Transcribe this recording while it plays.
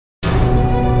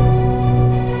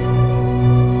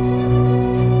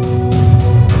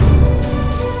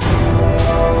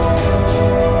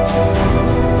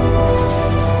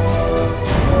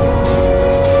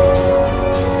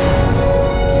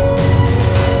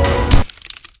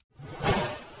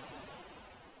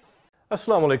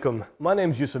Assalamu alaikum. My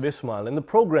name is Yusuf Ismail and the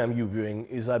program you're viewing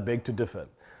is I Beg to Differ.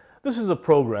 This is a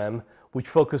program which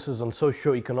focuses on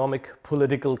socio-economic,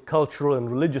 political, cultural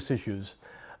and religious issues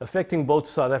affecting both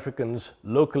South Africans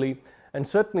locally and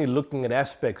certainly looking at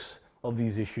aspects of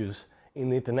these issues in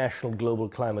the international global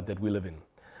climate that we live in.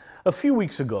 A few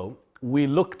weeks ago, we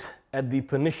looked at the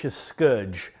pernicious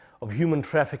scourge of human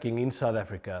trafficking in South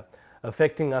Africa,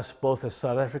 affecting us both as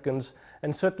South Africans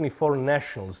and certainly foreign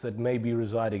nationals that may be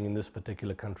residing in this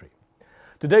particular country.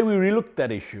 Today we relook at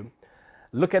that issue,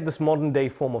 look at this modern day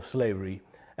form of slavery,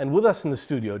 and with us in the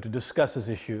studio to discuss this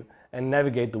issue and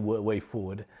navigate the way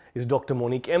forward is Dr.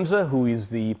 Monique Emzer, who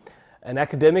is an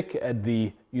academic at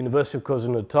the University of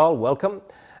KwaZulu-Natal. Welcome.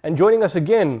 And joining us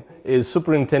again is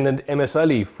Superintendent MS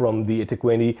Ali from the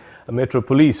Ep08 Metro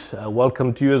Police.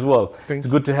 Welcome to you as well. It's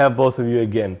good to have both of you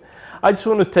again. I just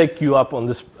want to take you up on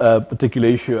this particular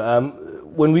issue.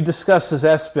 When we discussed this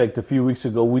aspect a few weeks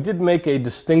ago, we did make a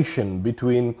distinction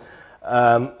between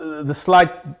the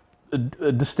slight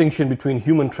distinction between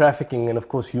human trafficking and, of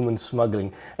course, human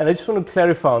smuggling. And I just want to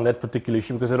clarify on that particular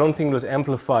issue because I don't think it was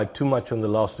amplified too much on the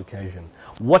last occasion.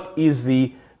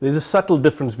 There's a subtle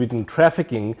difference between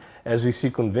trafficking, as we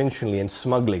see conventionally, and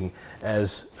smuggling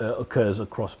as occurs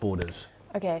across borders.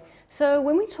 Okay, so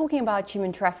when we're talking about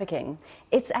human trafficking,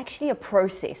 it's actually a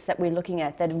process that we're looking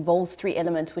at that involves three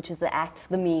elements, which is the act,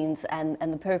 the means, and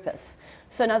the purpose.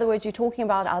 So in other words, you're talking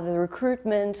about either the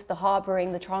recruitment, the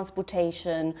harboring, the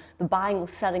transportation, the buying or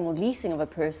selling or leasing of a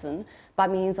person by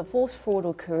means of force, fraud,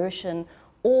 or coercion,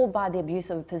 or by the abuse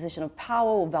of a position of power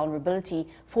or vulnerability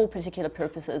for particular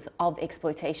purposes of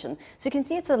exploitation. So you can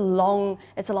see it's a long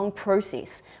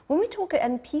process. When we talk,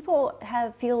 and people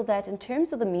feel that in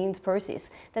terms of the means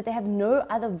process, that they have no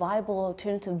other viable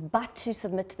alternative but to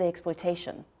submit to the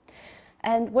exploitation.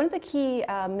 And one of the key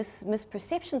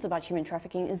misperceptions about human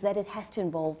trafficking is that it has to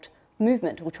involve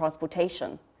movement or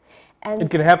transportation. And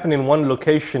it can happen in one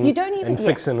location and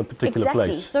fix in a particular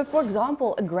place. So for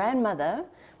example, a grandmother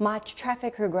might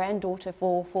traffic her granddaughter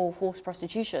for forced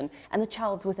prostitution, and the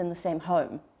child's within the same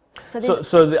home.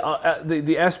 So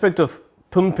the aspect of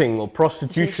pimping or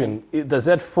prostitution, does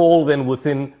that fall then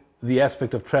within the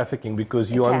aspect of trafficking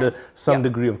because you're under some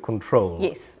degree of control?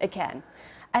 Yes, it can.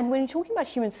 And when you're talking about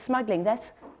human smuggling,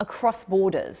 that's across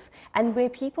borders, and where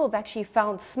people have actually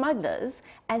found smugglers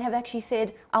and have actually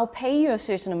said, I'll pay you a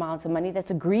certain amount of money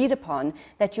that's agreed upon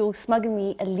that you'll smuggle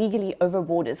me illegally over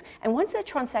borders. And once that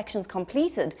transaction's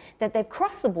completed, that they've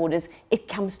crossed the borders, it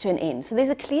comes to an end. So there's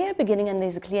a clear beginning and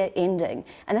there's a clear ending.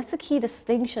 And that's the key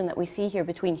distinction that we see here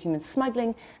between human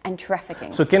smuggling and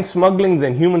trafficking. So can smuggling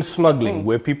then, human smuggling,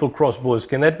 where people cross borders,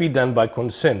 can that be done by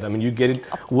consent? I mean, you get it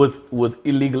with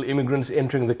illegal immigrants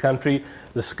entering the country,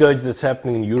 the scourge that's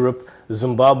happening in Europe, the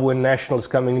Zimbabwean nationals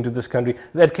coming into this country,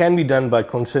 that can be done by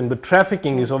consent, but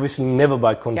trafficking is obviously never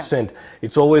by consent.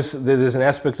 It's always, there's an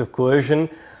aspect of coercion,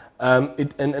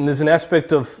 and there's an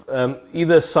aspect of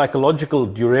either psychological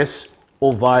duress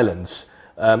or violence,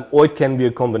 or it can be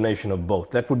a combination of both.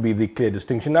 That would be the clear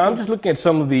distinction. Now I'm just looking at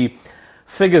some of the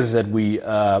figures that we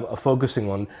are focusing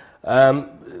on,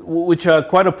 which are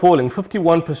quite appalling.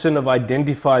 51% of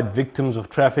identified victims of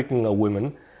trafficking are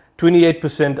women,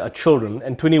 28% are children,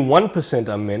 and 21%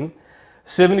 are men.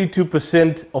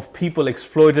 72% of people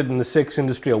exploited in the sex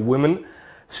industry are women.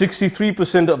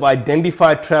 63% of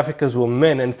identified traffickers were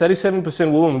men, and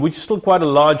 37% were women, which is still quite a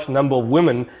large number of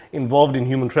women involved in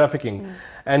human trafficking.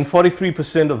 And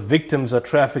 43% of victims are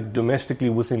trafficked domestically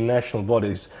within national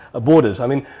borders. I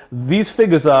mean, these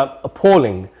figures are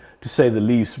appalling, to say the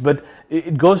least, but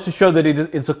it goes to show that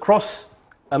it's across.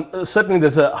 Certainly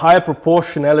there's a higher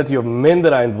proportionality of men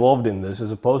that are involved in this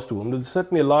as opposed to women. There's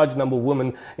certainly a large number of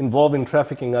women involved in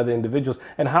trafficking other individuals.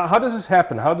 And how does this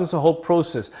happen? How does the whole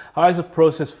process, how is the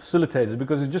process facilitated?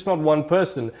 Because it's just not one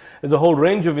person. There's a whole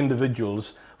range of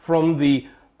individuals from the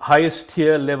highest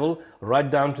tier level right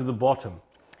down to the bottom.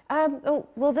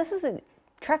 Well,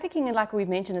 trafficking, like we've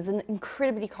mentioned, is an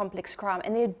incredibly complex crime,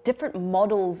 and there are different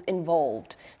models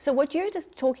involved. So what you're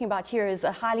just talking about here is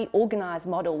a highly organized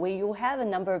model where you'll have a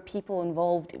number of people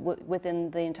involved within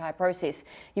the entire process.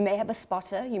 You may have a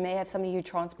spotter, you may have somebody who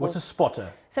transports. What's a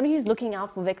spotter? Somebody who's looking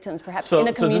out for victims, perhaps in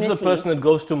a community. So this is a person that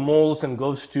goes to malls and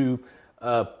goes to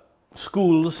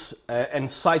schools and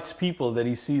cites people that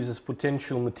he sees as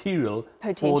potential material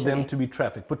for them to be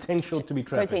trafficked, potential to be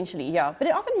trafficked. Potentially, yeah. But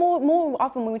it often, more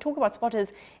often when we talk about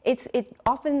spotters, it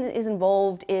often is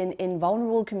involved in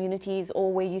vulnerable communities,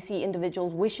 or where you see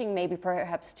individuals wishing maybe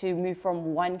perhaps to move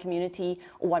from one community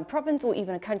or one province or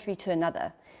even a country to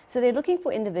another. So they're looking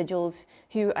for individuals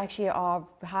who actually are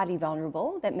highly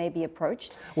vulnerable, that may be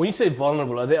approached. When you say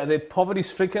vulnerable, are they poverty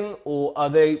stricken, or are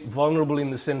they vulnerable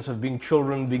in the sense of being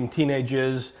children, being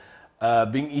teenagers,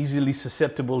 being easily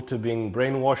susceptible to being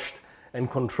brainwashed and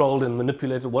controlled and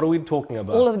manipulated? What are we talking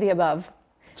about? All of the above.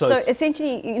 So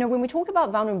essentially, when we talk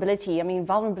about vulnerability, I mean,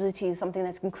 vulnerability is something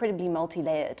that's incredibly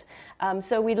multi-layered.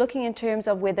 So we're looking in terms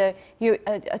of whether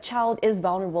a child is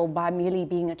vulnerable by merely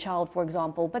being a child, for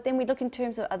example, but then we look in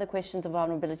terms of other questions of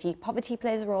vulnerability. Poverty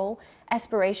plays a role,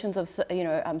 aspirations of,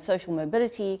 social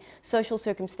mobility, social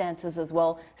circumstances as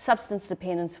well, substance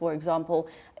dependence, for example.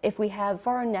 If we have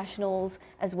foreign nationals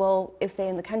as well, if they're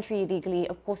in the country illegally,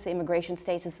 of course, the immigration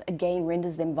status again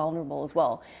renders them vulnerable as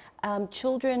well.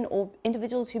 Children or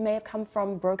individuals who may have come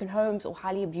from broken homes or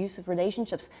highly abusive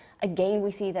relationships, again,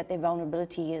 we see that their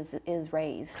vulnerability is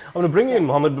raised. I'm going to bring you in,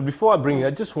 Mohammed, but before I bring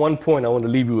you, just one point I want to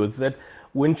leave you with, that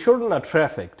when children are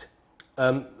trafficked,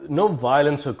 no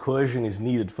violence or coercion is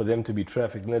needed for them to be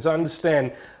trafficked. And as I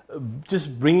understand,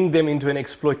 just bringing them into an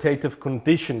exploitative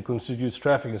condition constitutes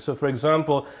trafficking. So, for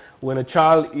example, when a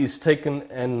child is taken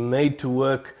and made to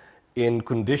work in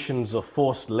conditions of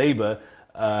forced labor,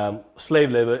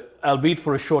 slave labor, albeit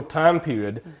for a short time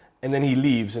period, and then he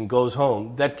leaves and goes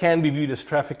home, that can be viewed as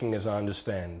trafficking, as I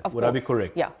understand. Would I be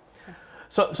correct? Yeah.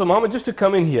 So Mohammed, just to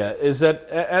come in here, is that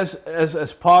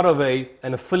as part of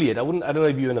an affiliate, I don't know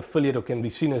if you're an affiliate or can be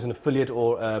seen as an affiliate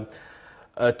or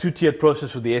a two-tiered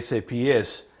process with the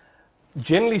SAPS.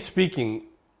 Generally speaking,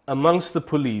 amongst the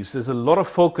police, there's a lot of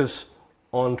focus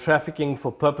on trafficking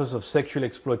for purpose of sexual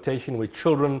exploitation, where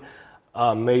children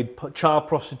are made child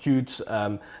prostitutes,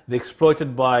 they're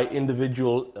exploited by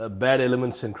individual bad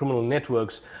elements and criminal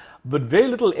networks, but very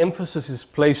little emphasis is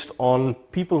placed on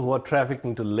people who are trafficked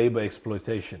into labor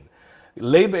exploitation.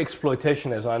 Labor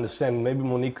exploitation, as I understand, maybe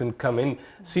Monique can come in,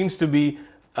 seems to be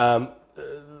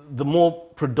the more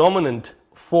predominant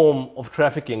form of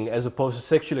trafficking as opposed to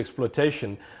sexual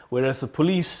exploitation, whereas the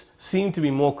police seem to be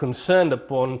more concerned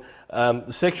upon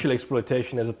sexual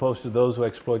exploitation as opposed to those who are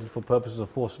exploited for purposes of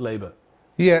forced labor.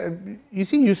 Yeah, you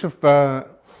see, Yusuf,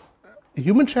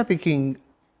 human trafficking,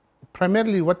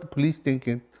 primarily what the police think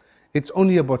it's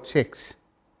only about sex.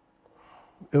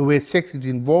 Where sex is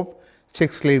involved,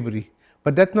 sex slavery.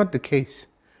 But that's not the case,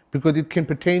 because it can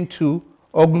pertain to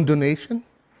organ donation,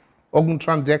 organ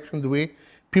transactions, where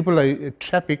people are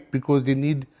trafficked because they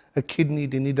need a kidney,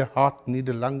 they need a heart, they need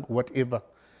a lung, whatever.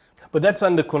 But that's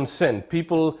under consent.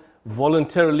 People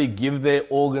voluntarily give their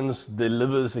organs, their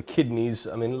livers, the kidneys.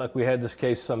 I mean, like we had this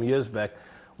case some years back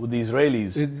with the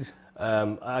Israelis.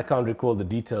 I can't recall the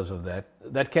details of that.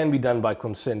 That can be done by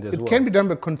consent as well. It can be done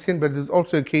by consent, but there's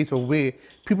also a case of where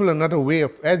people are not aware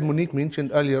of, as Monique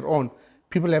mentioned earlier on,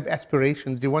 people have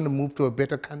aspirations. They want to move to a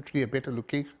better country, a better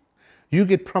location. You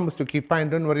get promised, okay,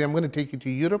 fine, don't worry, I'm going to take you to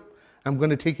Europe, I'm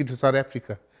going to take you to South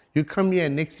Africa. You come here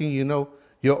and next thing you know,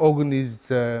 your organ is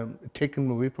taken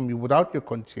away from you without your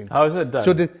consent. How is that done?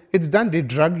 So it's done, they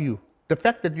drug you. The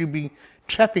fact that you're being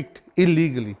trafficked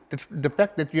illegally, the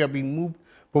fact that you are being moved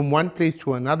from one place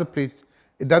to another place,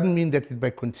 it doesn't mean that it's by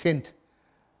consent.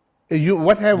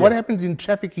 What happens in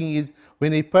trafficking is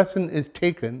when a person is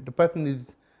taken, the person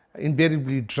is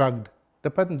invariably drugged. The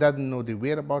person doesn't know their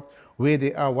whereabouts, where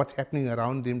they are, what's happening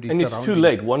around them. And it's too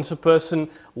late. Once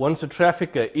a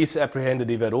trafficker is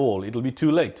apprehended, if at all, it'll be too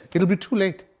late. It'll be too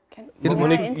late.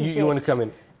 Monique, you want to come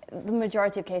in? The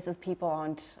majority of cases, people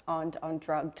aren't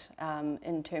drugged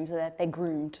in terms of that. They're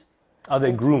groomed. Are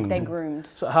they groomed? They're groomed.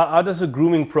 So how does the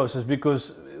grooming process,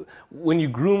 because when you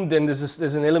groom, then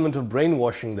there's an element of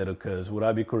brainwashing that occurs. Would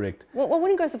I be correct? Well, I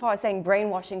wouldn't go so far as saying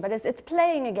brainwashing, but it's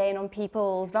playing again on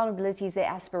people's vulnerabilities, their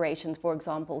aspirations, for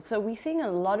example. So we're seeing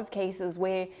a lot of cases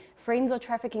where friends are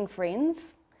trafficking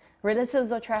friends,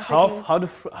 relatives are trafficking.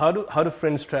 How do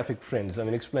friends traffic friends? I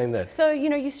mean, explain that. So,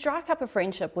 you strike up a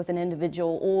friendship with an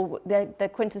individual, or the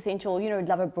quintessential,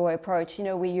 lover boy approach,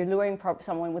 where you're luring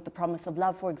someone with the promise of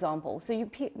love, for example. So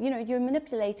you're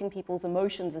manipulating people's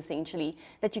emotions, essentially,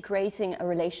 that you're creating a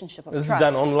relationship of trust. This is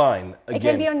done online, again. It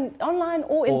can be online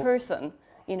or in person,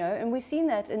 and we've seen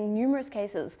that in numerous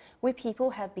cases where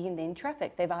people have been then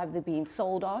trafficked. They've either been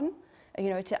sold on,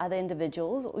 to other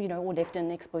individuals, or left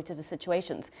in exploitative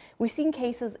situations. We've seen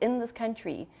cases in this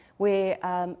country where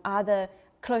either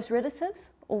close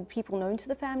relatives or people known to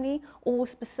the family, or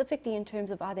specifically in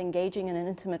terms of either engaging in an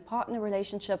intimate partner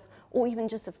relationship or even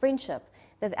just a friendship,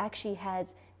 they've actually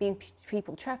been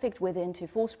people trafficked, whether into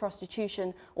forced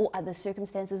prostitution or other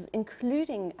circumstances,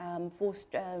 including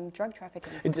forced drug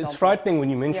trafficking. It's frightening when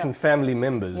you mention family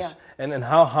members and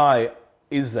how high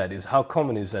is that? How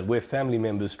common is that, where family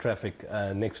members traffic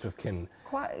next of kin?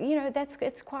 Quite, you know,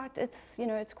 it's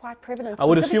quite prevalent. I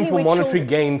would assume for specifically where monetary children-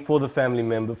 gain for the family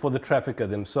member, for the trafficker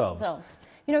themselves.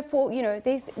 You know,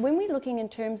 when we're looking in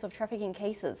terms of trafficking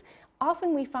cases,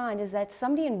 often we find is that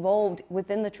somebody involved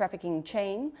within the trafficking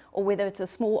chain, or whether it's a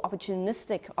small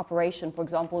opportunistic operation, for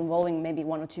example, involving maybe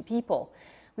 1 or 2 people,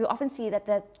 we often see that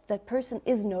that person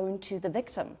is known to the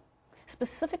victim,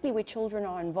 specifically where children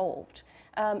are involved.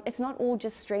 It's not all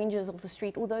just strangers off the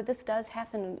street, although this does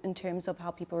happen in terms of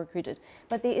how people are recruited.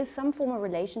 But there is some form of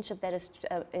relationship that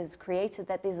is created,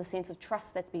 that there's a sense of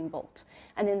trust that's been built.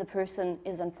 And then the person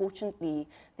is unfortunately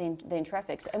then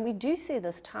trafficked. And we do see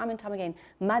this time and time again,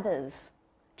 mothers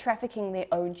trafficking their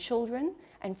own children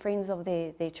and friends of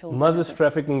their children. Mothers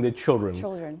trafficking their children.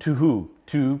 Children. To who?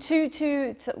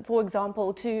 To for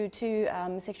example, to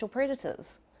sexual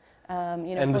predators. You know,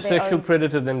 and for the their sexual own,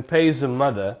 predator then pays a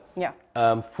mother yeah.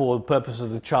 For the purpose of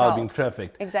the child being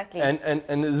trafficked. Exactly.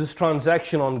 And is this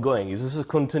transaction ongoing? Is this a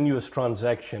continuous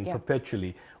transaction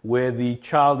perpetually, where the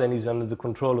child then is under the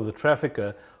control of the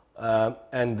trafficker,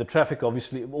 and the trafficker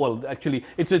obviously, well, actually,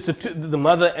 the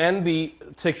mother and the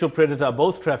sexual predator are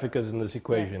both traffickers in this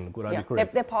equation. Would I be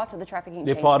correct? They're part of the trafficking.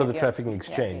 They're part of the trafficking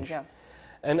exchange.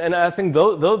 And I think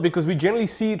though, because we generally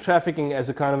see trafficking as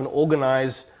a kind of an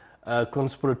organized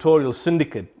conspiratorial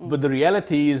syndicate, but the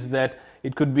reality is that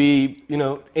it could be, you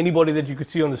know, anybody that you could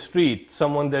see on the street,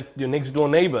 someone that your next door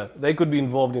neighbor, they could be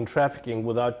involved in trafficking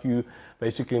without you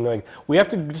basically knowing. We have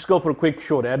to just go for a quick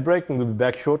short ad break, and we'll be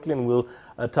back shortly, and we'll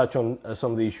touch on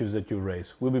some of the issues that you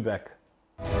raise. We'll be back.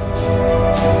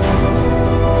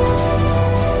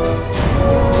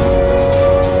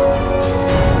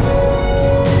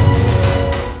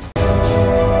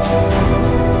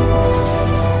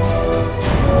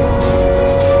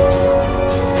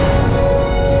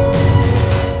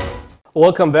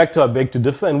 Welcome back to I Beg to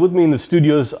Differ, and with me in the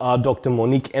studios are Dr.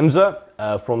 Monique Emza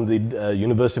from the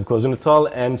University of KwaZulu-Natal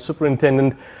and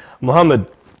Superintendent Mohammed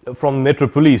from Metro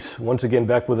Police, once again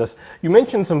back with us. You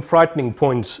mentioned some frightening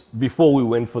points before we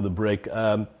went for the break,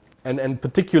 and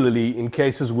particularly in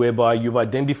cases whereby you've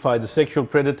identified the sexual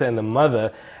predator and the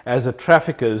mother as a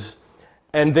traffickers,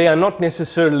 and they are not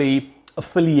necessarily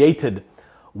affiliated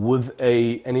with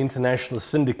an international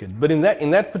syndicate. But in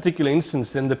that particular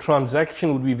instance, then the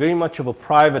transaction would be very much of a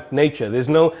private nature. There's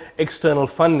no external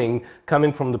funding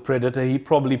coming from the predator. He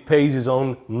probably pays his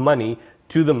own money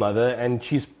to the mother, and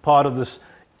she's part of this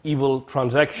evil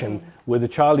transaction where the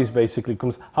child is basically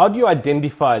comes. How do you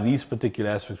identify these particular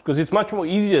aspects? Because it's much more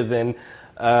easier than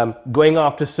going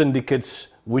after syndicates,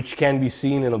 which can be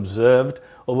seen and observed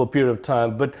over a period of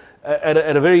time. But at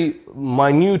a very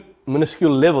minute,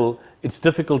 minuscule level, it's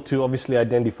difficult to obviously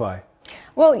identify.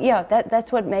 Well, yeah,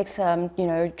 that's what makes you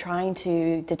know, trying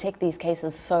to detect these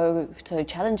cases so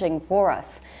challenging for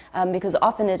us, because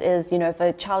often it is, you know, if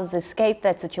a child has escaped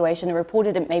that situation and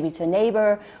reported it maybe to a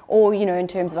neighbor, or, you know, in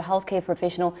terms of a healthcare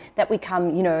professional, that we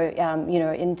come,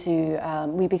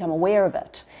 we become aware of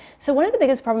it. So one of the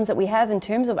biggest problems that we have in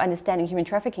terms of understanding human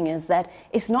trafficking is that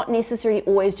it's not necessarily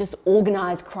always just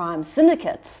organized crime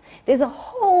syndicates. There's a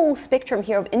whole spectrum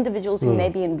here of individuals who may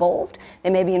be involved. They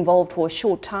may be involved for a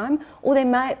short time, or they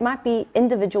might be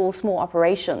individual small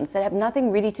operations that have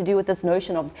nothing really to do with this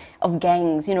notion of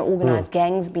gangs, you know, organized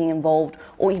gangs being involved,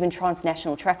 or even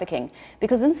transnational trafficking.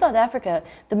 Because in South Africa,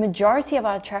 the majority of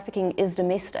our trafficking is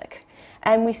domestic.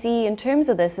 And we see in terms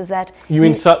of this is that... You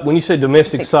mean when you say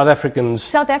domestic, South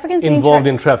Africans involved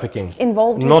in trafficking?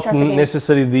 Involved in trafficking. Not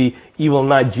necessarily the evil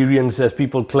Nigerians, as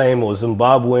people claim, or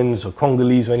Zimbabweans, or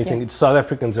Congolese, or anything. It's South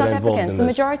Africans that are involved in this. The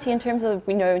majority in terms of,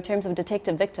 you know, in terms of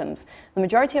detective victims, the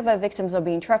majority of our victims are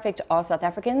being trafficked are South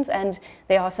Africans, and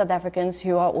they are South Africans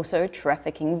who are also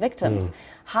trafficking victims.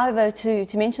 However,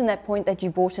 to mention that point that you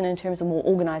brought in terms of more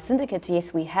organized syndicates,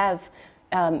 yes, we have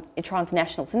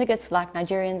transnational syndicates like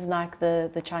Nigerians, like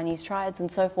the Chinese triads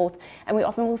and so forth, and we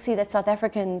often will see that South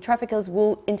African traffickers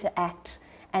will interact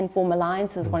and form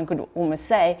alliances, one could almost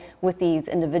say, with these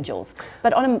individuals.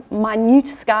 But on a minute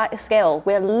scale,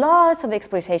 where lots of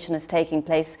exploitation is taking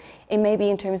place, it may be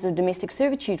in terms of domestic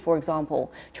servitude, for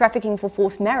example, trafficking for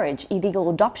forced marriage, illegal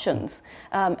adoptions,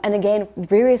 and again,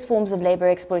 various forms of labor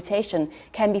exploitation,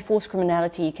 can be forced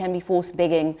criminality, can be forced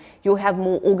begging. You'll have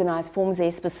more organized forms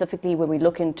there, specifically when we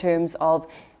look in terms of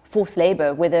forced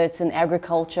labor, whether it's in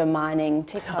agriculture, mining,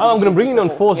 textile. I'm going to bring in on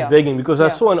forced begging, because I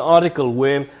saw an article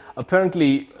where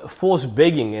apparently forced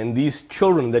begging and these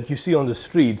children that you see on the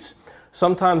streets,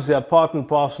 sometimes they are part and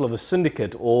parcel of a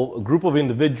syndicate or a group of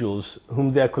individuals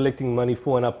whom they are collecting money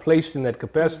for and are placed in that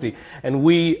capacity. And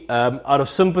we, out of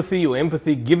sympathy or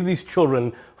empathy, give these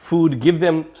children food, give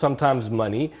them sometimes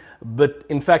money, but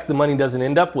in fact the money doesn't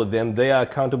end up with them. They are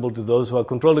accountable to those who are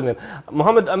controlling them.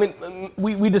 Mohammed, I mean,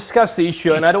 we discussed the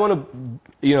issue, and I don't want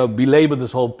to belabor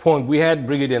this whole point. We had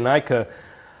Brigadier Naika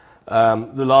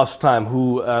the last time,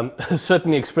 who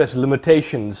certainly expressed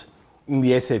limitations in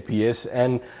the SAPS,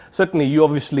 and certainly you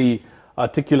obviously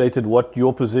articulated what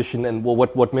your position and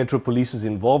what Metro Police's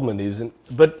involvement is.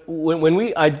 But when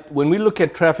we look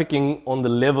at trafficking on the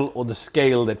level or the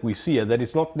scale that we see, that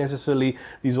it's not necessarily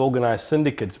these organized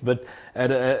syndicates, but at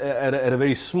a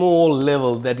very small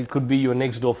level, that it could be your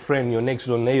next door friend, your next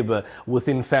door neighbor,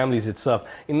 within families itself.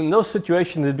 In those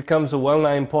situations, it becomes a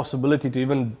well-nigh impossibility to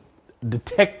even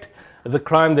detect the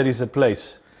crime that is at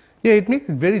place. Yeah, it makes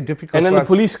it very difficult. And then the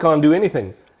police can't do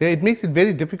anything. Yeah, it makes it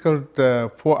very difficult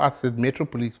for us as Metro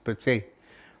Police per se.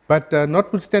 But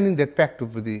notwithstanding that fact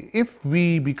over there, if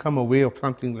we become aware of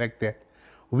something like that,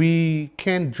 we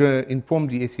can inform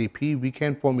the SAP, we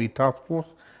can form a task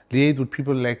force, liaise with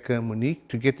people like Monique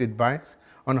to get advice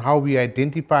on how we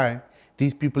identify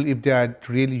these people if they are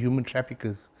really human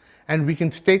traffickers. And we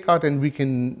can stake out and we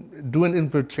can do an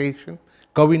infiltration,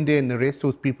 go in there and arrest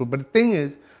those people. But the thing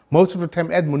is, most of the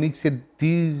time, as Monique said,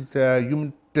 these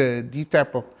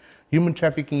type of human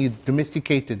trafficking is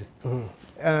domesticated.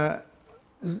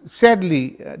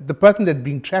 Sadly, the person that's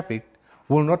being trafficked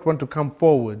will not want to come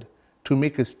forward to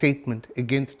make a statement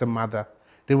against the mother.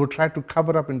 They will try to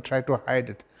cover up and try to hide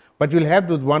it. But you'll have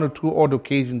those one or two odd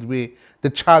occasions where the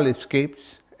child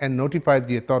escapes and notifies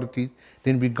the authorities,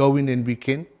 then we go in and we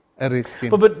can arrest him.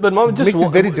 But Mom, just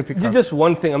very difficult. Just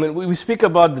one thing. I mean, we speak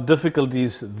about the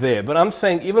difficulties there, but I'm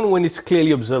saying even when it's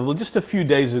clearly observable, just a few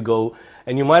days ago,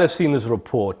 and you might have seen this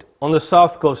report, on the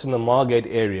south coast in the Margate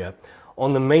area,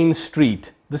 on the main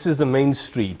street, this is the main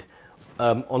street,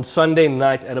 on Sunday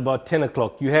night at about 10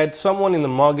 o'clock, you had someone in the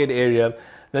Margate area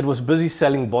that was busy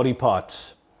selling body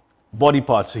parts,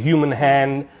 a human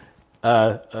hand,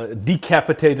 a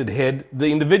decapitated head.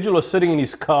 The individual was sitting in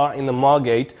his car in the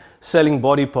Margate selling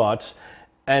body parts,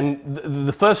 and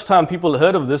the first time people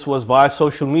heard of this was via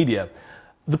social media.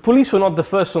 The police were not the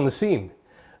first on the scene.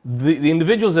 The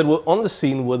individuals that were on the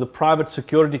scene were the private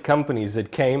security companies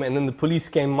that came, and then the police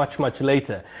came much, much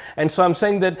later. And so I'm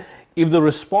saying that if the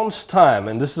response time,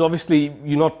 and this is obviously,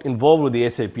 you're not involved with the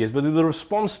SAPS, but if the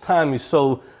response time is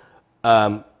so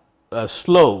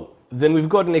slow, then we've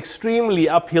got an extremely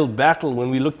uphill battle when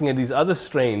we're looking at these other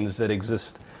strains that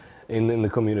exist in the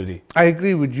community. I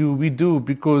agree with you, we do,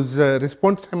 because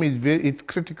response time is it's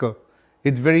critical,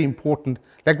 it's very important.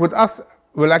 Like with us,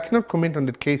 well, I cannot comment on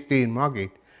the case there in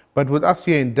Margate, but with us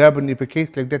here in Durban, if a case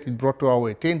like that is brought to our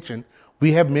attention,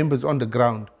 we have members on the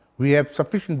ground, we have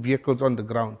sufficient vehicles on the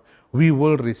ground, we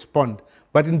will respond.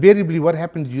 But invariably what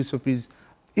happens, Yusuf, is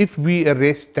if we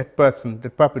arrest that person, the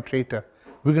perpetrator,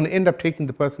 we're going to end up taking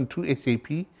the person to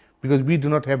SAP because we do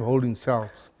not have holding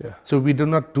cells. Yeah. So we do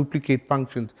not duplicate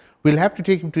functions. We'll have to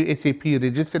take him to SAP,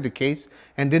 register the case,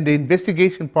 and then the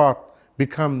investigation part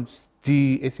becomes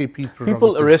the SAP's prerogative.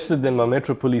 People arrested then by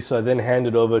Metro Police are then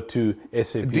handed over to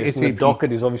SAP. The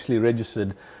docket is obviously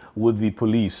registered with the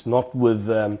police, not with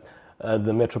the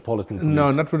Metropolitan Police.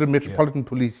 No, not with the Metropolitan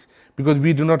Police, because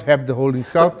we do not have the holding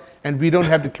cell, and we don't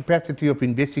have the capacity of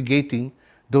investigating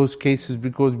those cases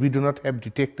because we do not have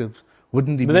detectives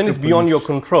within the. But then it's beyond your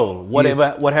control.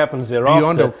 Whatever what happens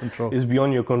thereafter is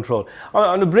beyond your control. I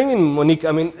want to bring in Monique.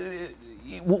 I mean,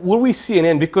 will we see an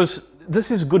end? Because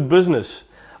this is good business.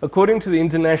 According to the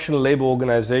International Labour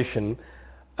Organization,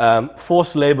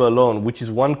 forced labor alone, which is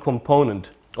one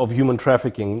component of human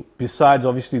trafficking, besides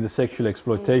obviously the sexual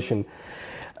exploitation,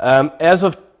 as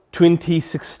of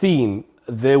 2016,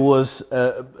 there was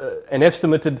an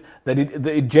estimated that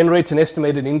it generates an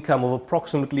estimated income of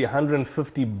approximately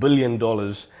 $150 billion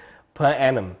per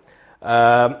annum.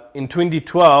 In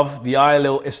 2012, the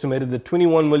ILO estimated that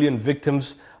 21 million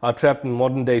victims are trapped in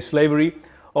modern day slavery.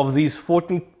 Of these,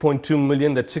 14.2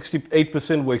 million, that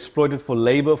 68% were exploited for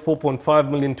labor,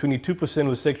 4.5 million, 22%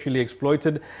 were sexually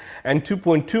exploited, and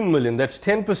 2.2 million, that's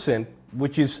 10%,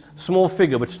 which is a small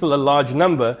figure but still a large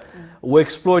number, were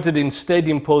exploited in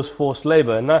state-imposed forced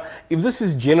labor. Now, if this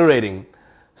is generating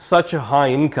such a high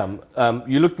income,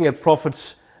 you're looking at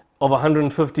profits of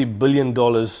 $150 billion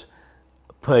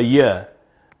per year.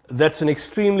 That's an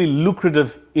extremely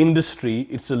lucrative industry.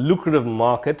 It's a lucrative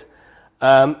market.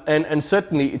 And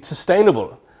certainly it's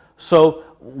sustainable. So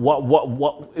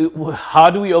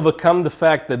how do we overcome the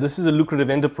fact that this is a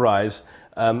lucrative enterprise?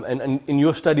 And in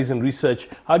your studies and research,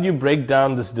 how do you break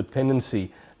down this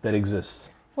dependency that exists?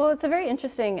 Well, it's a very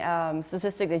interesting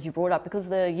statistic that you brought up, because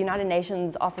the United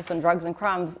Nations Office on Drugs and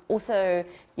Crimes also,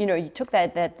 you took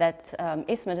that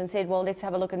estimate and said, well, let's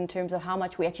have a look in terms of how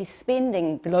much we're actually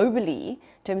spending globally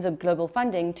in terms of global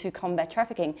funding to combat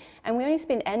trafficking. And we only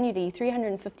spend annually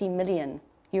 $350 million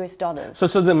US dollars. So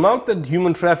the amount that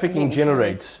human trafficking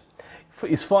generates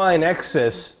is far in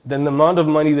excess than the amount of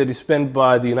money that is spent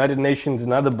by the United Nations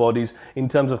and other bodies in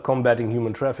terms of combating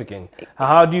human trafficking.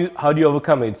 How do you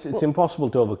overcome it? It's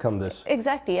impossible to overcome this.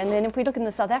 Exactly. And then if we look in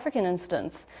the South African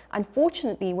instance,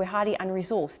 unfortunately, we're highly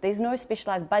unresourced. There's no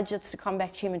specialized budgets to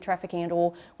combat human trafficking at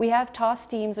all. We have task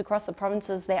teams across the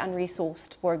provinces. They're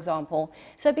unresourced, for example.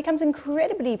 So it becomes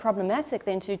incredibly problematic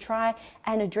then to try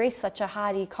and address such a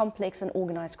highly complex and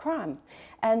organized crime.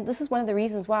 And this is one of the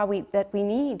reasons why we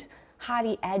need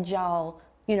highly agile,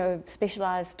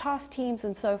 specialized task teams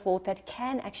and so forth that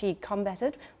can actually combat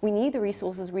it. We need the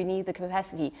resources, we need the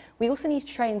capacity. We also need to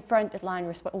train frontline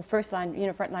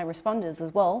responders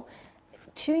as well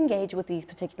to engage with these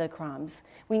particular crimes.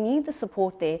 We need the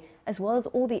support there, as well as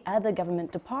all the other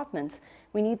government departments.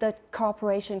 We need the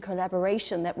cooperation,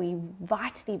 collaboration that we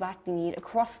vitally need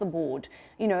across the board.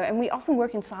 And we often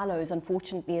work in silos,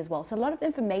 unfortunately, as well. So a lot of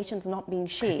information is not being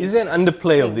shared. Is there an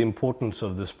underplay of the importance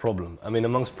of this problem? I mean,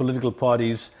 amongst political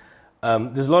parties,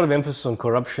 there's a lot of emphasis on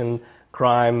corruption,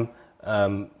 crime,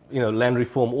 land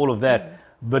reform, all of that.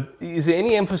 But is there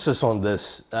any emphasis on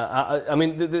this? I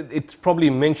mean, it's probably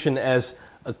mentioned as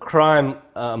a crime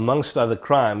amongst other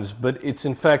crimes, but it's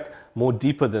in fact more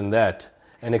deeper than that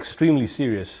and extremely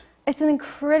serious. It's an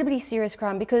incredibly serious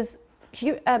crime, because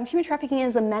human trafficking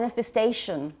is a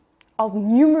manifestation of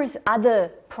numerous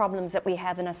other problems that we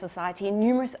have in our society and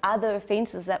numerous other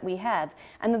offenses that we have.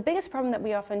 And the biggest problem that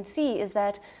we often see is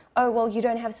that, oh, well, you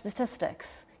don't have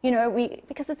statistics.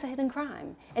 Because it's a hidden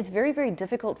crime. It's very, very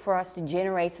difficult for us to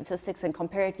generate statistics and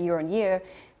compare it year on year,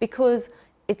 because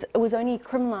it was only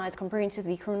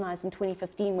comprehensively criminalized in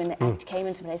 2015 when the Act came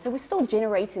into place. So we're still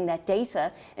generating that data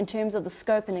in terms of the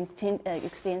scope and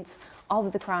extent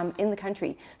of the crime in the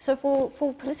country. So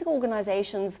for political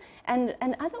organizations and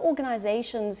other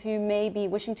organizations who may be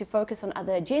wishing to focus on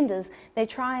other agendas, they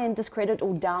try and discredit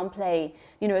or downplay,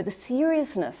 the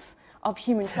seriousness of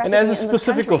human trafficking. And as a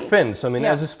specific offense,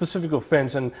 as a specific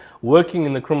offense, and working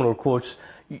in the criminal courts,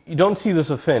 you don't see this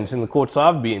offense in the courts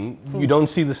I've been. You don't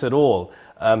see this at all.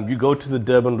 You go to the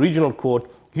Durban Regional Court,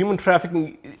 human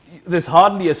trafficking, there's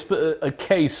hardly a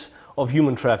case of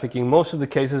human trafficking. Most of the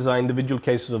cases are individual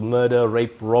cases of murder,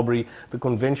 rape, robbery, the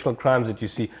conventional crimes that you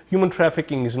see. Human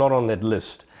trafficking is not on that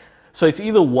list. So it's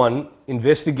either one,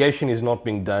 investigation is not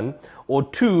being done, or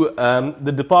two,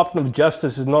 the Department of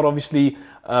Justice is not obviously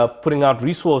putting out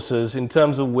resources in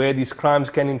terms of where these crimes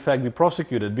can in fact be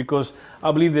prosecuted. Because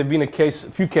I believe there have been a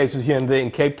few cases here and there in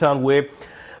Cape Town where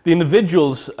the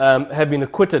individuals have been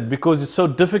acquitted because it's so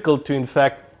difficult to in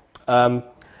fact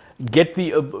get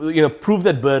prove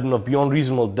that burden of beyond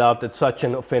reasonable doubt that such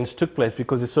an offense took place,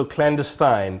 because it's so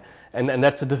clandestine, and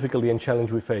that's the difficulty and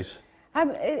challenge we face.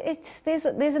 There's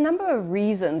a number of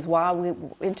reasons why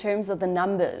in terms of the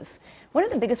numbers. One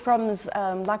of the biggest problems,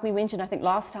 like we mentioned I think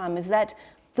last time, is that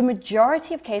the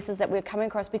majority of cases that we're coming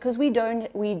across, because we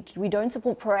don't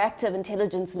support proactive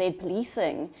intelligence-led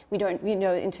policing, we don't,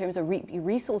 in terms of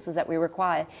resources that we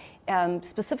require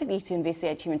specifically to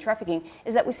investigate human trafficking,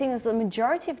 is that we're seeing as the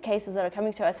majority of cases that are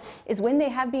coming to us is when there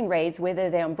have been raids, whether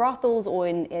they're on brothels or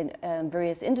in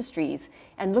various industries,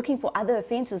 and looking for other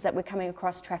offenses that we're coming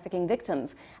across trafficking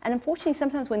victims. And unfortunately,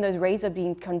 sometimes when those raids are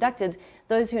being conducted,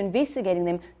 those who are investigating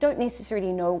them don't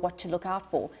necessarily know what to look out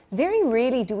for. Very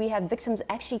rarely do we have victims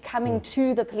actually coming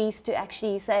to the police to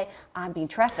actually say, I'm being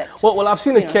trafficked. Well, I've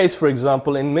seen a case, for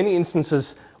example, in many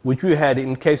instances which we had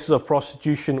in cases of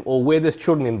prostitution or where there's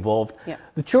children involved. Yeah.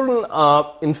 The children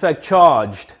are in fact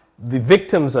charged, the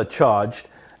victims are charged,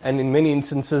 and in many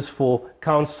instances for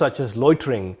counts such as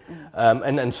loitering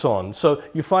and so on. So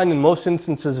you find in most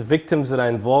instances victims that are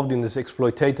involved in this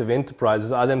exploitative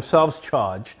enterprises are themselves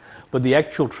charged, but the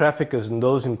actual traffickers and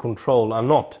those in control are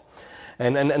not.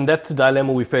 And that's the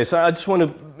dilemma we face. I just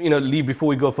want to leave before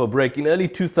we go for a break. In early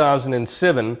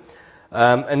 2007,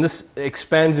 and this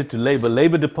expands it to Labour.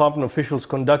 Labour Department officials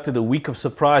conducted a week of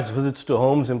surprise visits to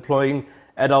homes employing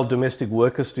adult domestic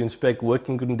workers to inspect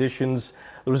working conditions.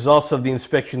 The results of the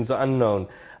inspections are unknown.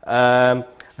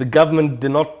 The The government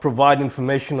did not provide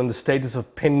information on the status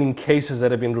of pending cases that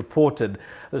have been reported.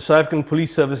 The South African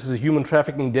Police Service is a human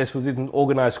trafficking desk within an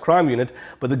organized crime unit,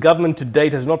 but the government to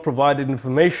date has not provided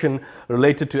information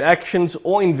related to actions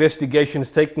or investigations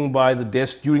taken by the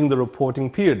desk during the reporting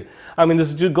period. I mean,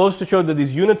 this goes to show that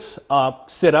these units are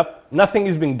set up, nothing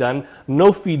is being done,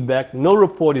 no feedback, no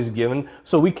report is given,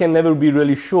 so we can never be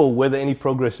really sure whether any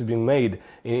progress is being made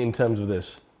in terms of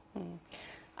this.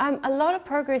 A lot of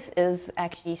progress is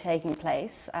actually taking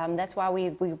place. That's why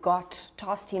we've got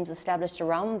task teams established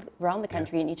around the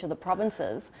country in each of the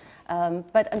provinces.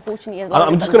 But unfortunately,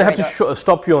 I'm just going to have to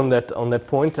stop you on that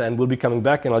point, and we'll be coming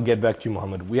back, and I'll get back to you,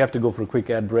 Mohammed. We have to go for a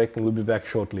quick ad break, and we'll be back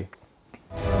shortly.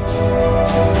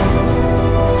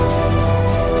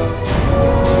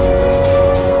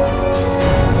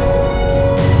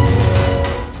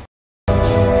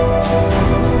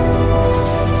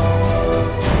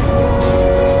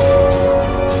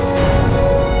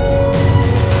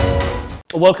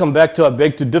 Welcome back to our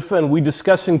Beg to Differ, and we're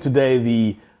discussing today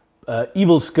the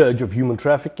evil scourge of human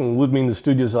trafficking. With me in the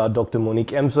studios are Dr. Monique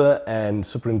Emser and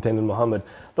Superintendent Mohammed.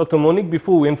 Dr. Monique,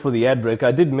 before we went for the ad break,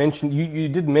 I did mention, you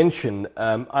did mention,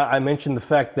 I mentioned the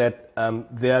fact that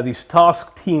there are these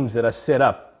task teams that are set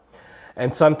up,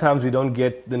 and sometimes we don't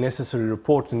get the necessary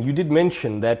reports. And you did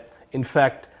mention that, in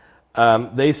fact,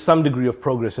 there is some degree of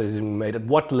progress that has been made. At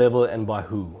what level and by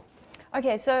who?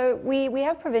 Okay, so we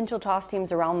have provincial task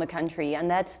teams around the country,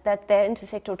 and they're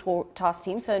intersectoral task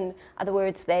teams. So in other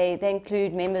words, they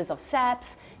include members of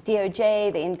SAPS,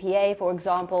 DOJ, the NPA, for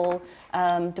example,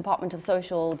 Department of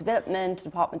Social Development,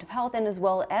 Department of Health, and as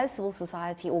well as civil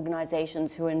society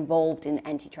organizations who are involved in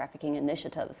anti-trafficking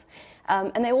initiatives.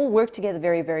 And they all work together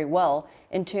very, very well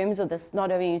in terms of this, not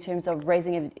only in terms of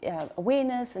raising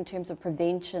awareness, in terms of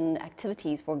prevention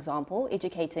activities, for example,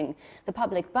 educating the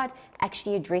public, but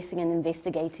actually addressing and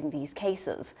investigating these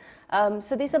cases.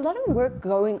 So there's a lot of work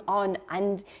going on,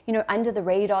 and under the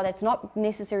radar that's not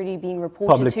necessarily being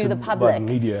reported to the public.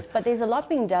 Media. But there's a lot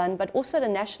being done, but also at a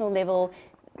national level,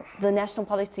 the national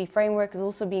policy framework is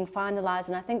also being finalized,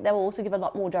 and I think that will also give a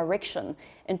lot more direction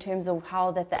in terms of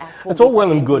how the act will It's all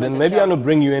well and good, and maybe I'm going to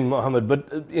bring you in, Mohammed,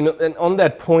 but and on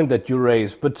that point that you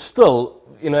raised, but still,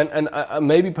 and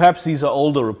maybe perhaps these are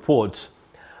older reports,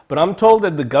 but I'm told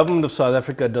that the government of South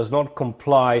Africa does not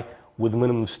comply with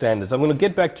minimum standards. I'm going to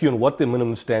get back to you on what the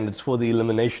minimum standards for the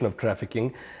elimination of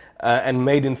trafficking, and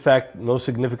made in fact no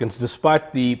significance,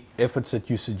 despite the efforts that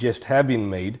you suggest have been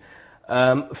made.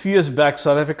 A few years back,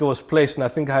 South Africa was placed, and I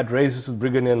think I had raised this with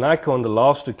Brigadier Naiko on the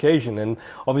last occasion, and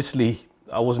obviously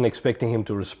I wasn't expecting him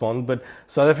to respond, but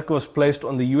South Africa was placed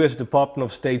on the US Department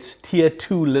of State's Tier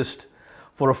 2 list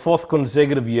for a fourth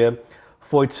consecutive year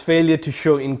for its failure to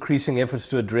show increasing efforts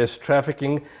to address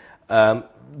trafficking.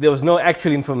 There was no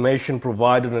actual information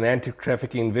provided on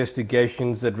anti-trafficking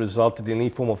investigations that resulted in any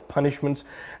form of punishments.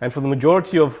 And for the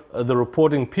majority of the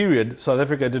reporting period, South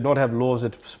Africa did not have laws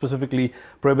that specifically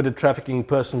prohibited trafficking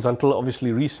persons until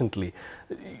obviously recently.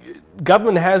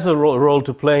 Government has a role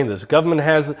to play in this. Government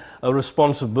has a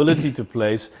responsibility to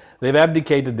play. They've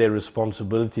abdicated their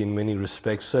responsibility in many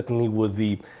respects, certainly with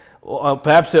the,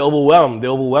 perhaps they're overwhelmed. They're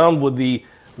overwhelmed with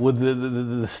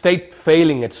the state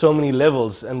failing at so many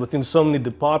levels and within so many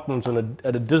departments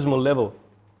at a dismal level.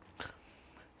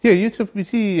 Yeah, Yusuf, we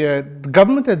see the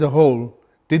government as a whole,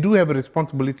 they do have a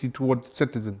responsibility towards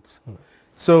citizens.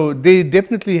 So they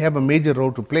definitely have a major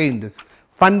role to play in this.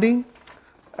 Funding,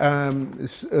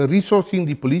 resourcing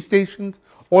the police stations,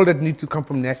 all that needs to come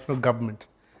from national government.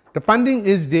 The funding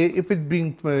is there if it's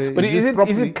being but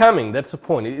is it coming? That's the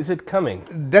point. Is it coming?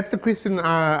 That's the question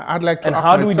I'd like to ask. And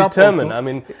how do we determine? Also. I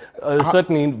mean,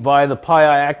 certainly via the PIA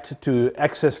Act to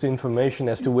access the information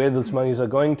as to where those monies are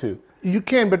going to. You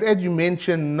can, but as you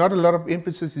mentioned, not a lot of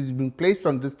emphasis is being placed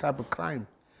on this type of crime.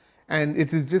 And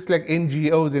it is just like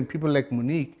NGOs and people like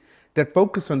Monique that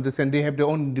focus on this, and they have their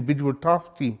own individual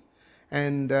task team.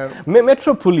 And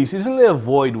Metro Police, isn't there a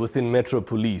void within Metro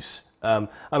Police?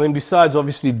 I mean, besides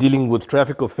obviously dealing with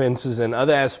traffic offences and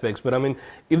other aspects, but I mean,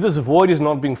 if this void is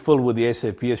not being filled with the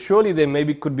SAPS, surely there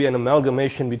maybe could be an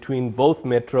amalgamation between both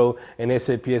Metro and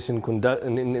SAPS in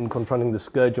confronting the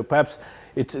scourge, or perhaps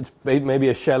it's maybe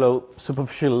a shallow,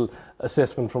 superficial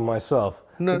assessment from myself.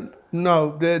 No,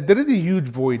 there is a huge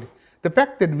void. The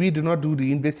fact that we do not do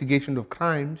the investigation of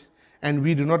crimes and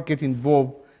we do not get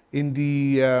involved in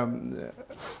the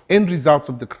end results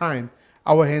of the crime,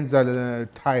 our hands are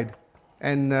tied.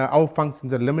 And our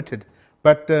functions are limited.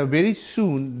 But very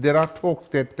soon there are talks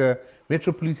that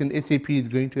Metro Police and SAP is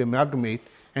going to amalgamate,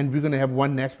 and we're going to have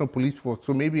one national police force.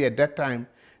 So maybe at that time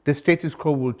the status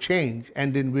quo will change,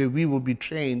 and then we will be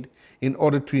trained in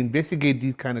order to investigate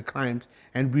these kind of crimes,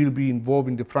 and we'll be involved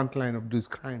in the front line of these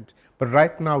crimes. But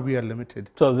right now we are limited.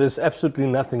 So there's absolutely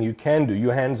nothing you can do.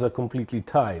 Your hands are completely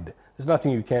tied. There's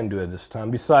nothing you can do at this time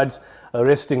besides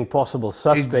arresting possible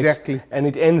suspects. Exactly. And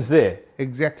it ends there.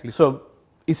 Exactly. So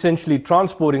essentially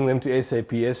transporting them to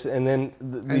SAPS, and then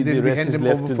the rest is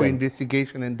left to them for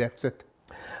investigation, and that's it.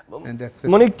 And that's it.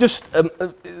 Monique, just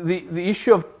the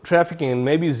issue of trafficking, and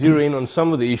maybe zero in on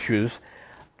some of the issues.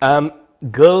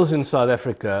 Girls in South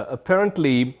Africa,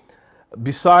 apparently,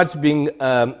 besides being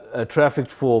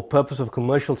trafficked for purpose of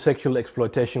commercial sexual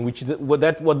exploitation, which is what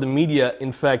the media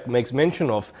in fact makes mention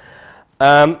of,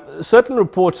 certain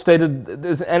reports stated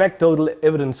there's anecdotal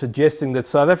evidence suggesting that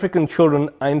South African children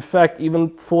are in fact even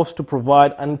forced to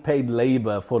provide unpaid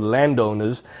labor for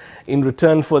landowners in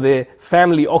return for their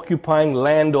family occupying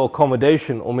land or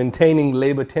accommodation or maintaining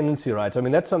labor tenancy rights. I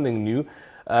mean, that's something new.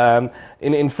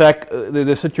 In fact, there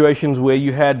are situations where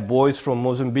you had boys from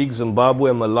Mozambique,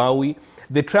 Zimbabwe, Malawi.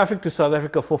 They trafficked to South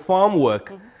Africa for farm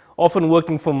work, often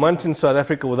working for months in South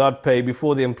Africa without pay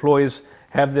before the employers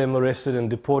have them arrested and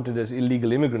deported as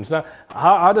illegal immigrants. Now,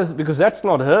 how does, because that's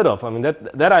not heard of. I mean,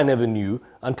 that I never knew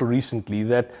until recently,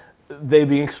 that they're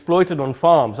being exploited on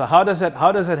farms. So how does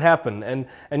that happen?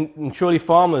 And surely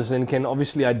farmers then can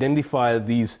obviously identify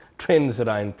these trends that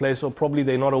are in place, or probably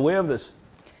they're not aware of this.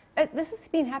 This has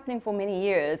been happening for many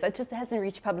years. It just hasn't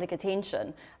reached public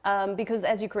attention because,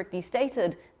 as you correctly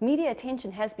stated, media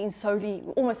attention has been solely,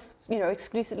 almost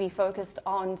exclusively focused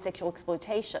on sexual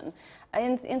exploitation.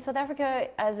 In South Africa,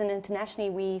 as in internationally,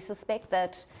 we suspect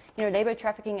that labor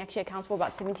trafficking actually accounts for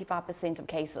about 75% of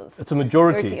cases. It's a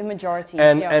majority. A majority.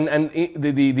 And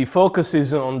the focus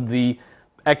is on the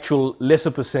actual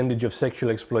lesser percentage of sexual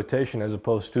exploitation as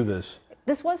opposed to this.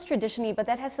 This was traditionally, but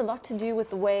that has a lot to do with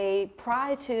the way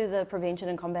prior to the Prevention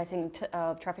and Combating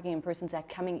of Trafficking in Persons Act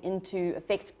coming into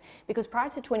effect, because prior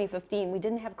to 2015, we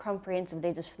didn't have comprehensive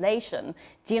legislation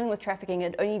dealing with trafficking.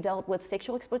 It only dealt with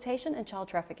sexual exploitation and child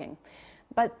trafficking.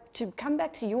 But to come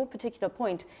back to your particular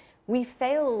point, we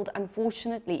failed,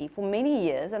 unfortunately, for many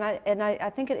years, and I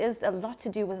think it is a lot to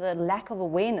do with a lack of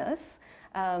awareness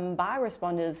by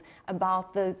responders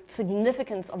about the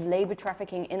significance of labor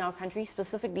trafficking in our country,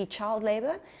 specifically child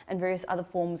labor and various other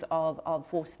forms of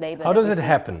forced labor. How does it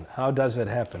happen? How does it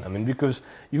happen? I mean, because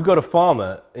you've got a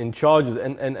farmer in charge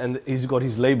and he's got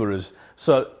his laborers.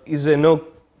 So is there no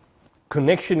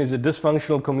connection? Is it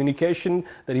dysfunctional communication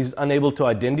that he's unable to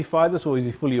identify this, or is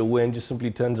he fully aware and just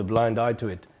simply turns a blind eye to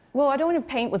it? Well, I don't want to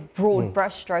paint with broad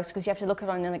brush strokes because you have to look at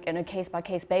it on a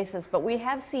case-by-case basis, but we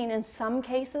have seen in some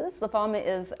cases the farmer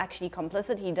is actually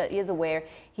complicit. He is aware.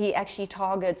 He actually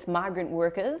targets migrant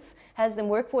workers, has them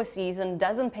work for a season,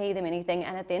 doesn't pay them anything,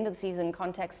 and at the end of the season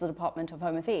contacts the Department of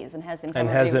Home Affairs and has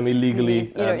them illegally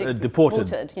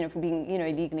deported. For being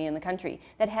illegally in the country.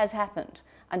 That has happened,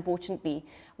 unfortunately.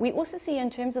 We also see in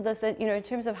terms of this that in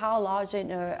terms of how large in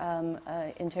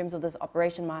terms of this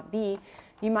operation might be,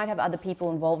 you might have other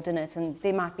people involved in it, and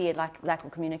there might be a lack of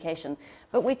communication.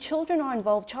 But where children are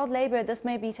involved, child labor, this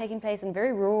may be taking place in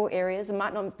very rural areas. It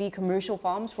might not be commercial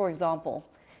farms, for example.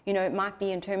 It might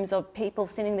be in terms of people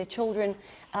sending their children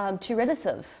to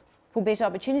relatives for better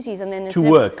opportunities, and then to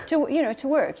work.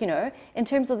 In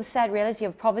terms of the sad reality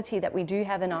of poverty that we do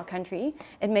have in our country,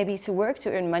 it may be to work to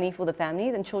earn money for the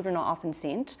family. Then children are often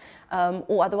sent,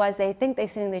 or otherwise they think they're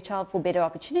sending their child for better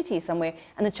opportunities somewhere,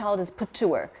 and the child is put to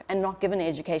work and not given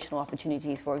educational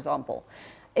opportunities, for example.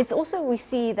 It's also, we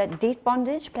see that debt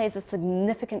bondage plays a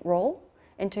significant role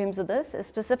in terms of this,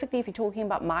 specifically if you're talking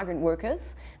about migrant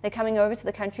workers. They're coming over to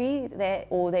the country, they're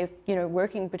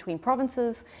working between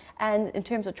provinces, and in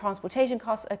terms of transportation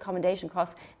costs, accommodation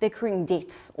costs, they're accruing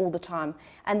debts all the time.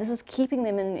 And this is keeping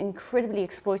them in incredibly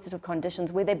exploitative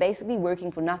conditions where they're basically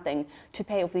working for nothing to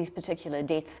pay off these particular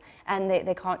debts, and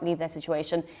they can't leave that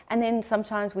situation. And then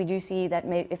sometimes we do see that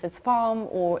if it's farm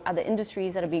or other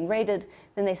industries that are being raided,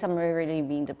 then they're summarily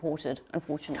being deported,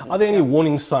 unfortunately. Are there any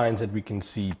warning signs that we can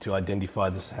see to identify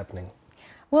this happening?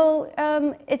 Well,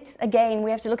 it's again,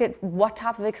 we have to look at what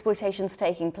type of exploitation is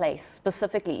taking place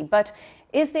specifically. But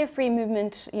is there free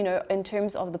movement, in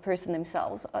terms of the person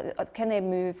themselves? Can they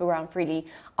move around freely?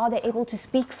 Are they able to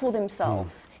speak for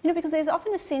themselves? Because there's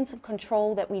often a sense of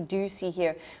control that we do see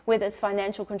here, whether it's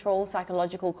financial control,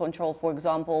 psychological control, for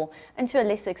example, and to a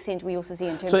lesser extent, we also see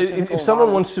in terms of physical if someone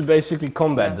violence. wants to basically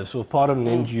combat this, or part of an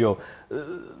NGO,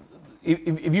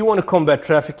 if you want to combat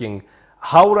trafficking,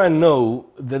 how would I know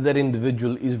that that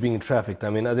individual is being trafficked?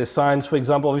 I mean, are there signs, for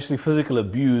example, obviously physical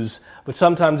abuse, but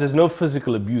sometimes there's no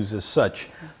physical abuse as such.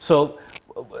 So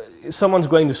if someone's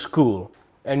going to school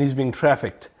and he's being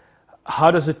trafficked,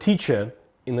 how does a teacher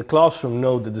in the classroom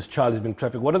know that this child has been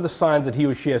trafficked? What are the signs that he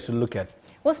or she has to look at?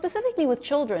 Well, specifically with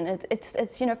children, it's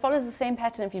follows the same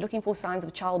pattern if you're looking for signs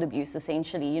of child abuse,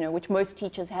 essentially, which most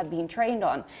teachers have been trained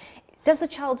on. Does the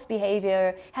child's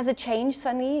behavior, has it changed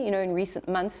suddenly, in recent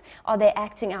months? Are they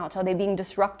acting out? Are they being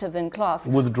disruptive in class?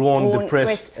 Withdrawn,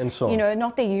 depressed, and so on.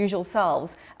 Not their usual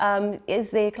selves.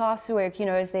 Is their classwork,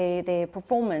 is their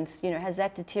performance, has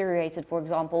that deteriorated, for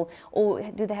example? Or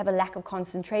do they have a lack of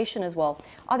concentration as well?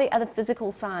 Are there other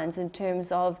physical signs in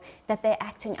terms of that they're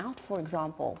acting out, for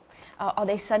example? Are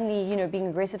they suddenly, being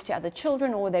aggressive to other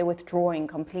children, or are they withdrawing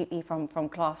completely from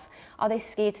class? Are they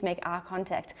scared to make eye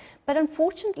contact? But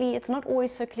unfortunately, it's not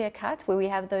always so clear-cut where we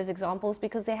have those examples,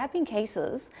 because there have been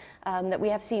cases that we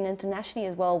have seen internationally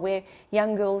as well where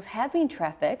young girls have been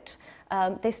trafficked.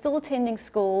 They're still attending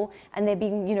school and they're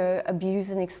being,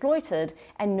 abused and exploited,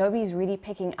 and nobody's really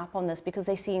picking up on this because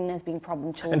they're seen as being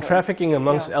problem children. And trafficking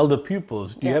amongst elder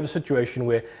pupils. Do you have a situation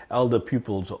where elder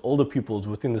pupils or older pupils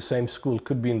within the same school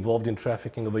could be involved in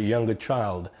trafficking of a younger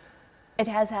child? It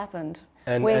has happened.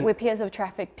 And where peers have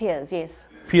trafficked peers, yes.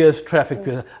 Peers traffic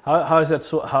peers. How is that?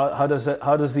 So how does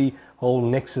the whole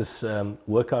nexus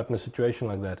work out in a situation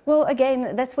like that? Well,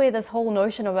 again, that's where this whole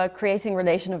notion about creating a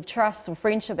relation of trust or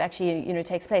friendship actually,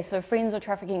 takes place. So friends are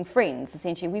trafficking friends,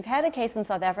 essentially. We've had a case in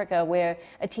South Africa where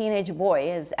a teenage boy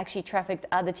has actually trafficked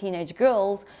other teenage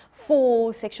girls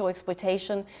for sexual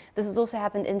exploitation. This has also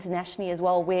happened internationally as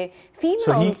well, where female...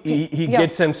 So he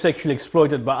gets them sexually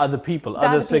exploited by other people,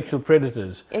 other sexual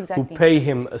predators, exactly, who pay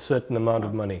him a certain amount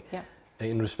of money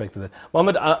in respect to that.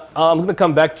 Mohammed, I'm going to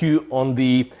come back to you on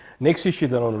the next issue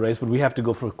that I want to raise, but we have to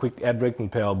go for a quick ad break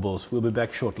and pay our bills. We'll be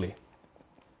back shortly.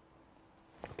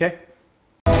 Okay?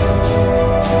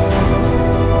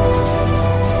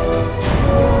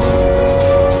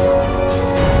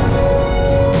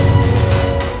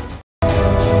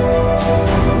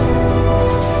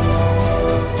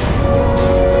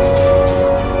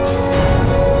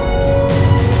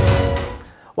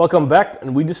 Welcome back,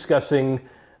 and we're discussing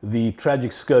the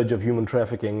tragic scourge of human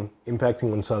trafficking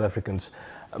impacting on South Africans.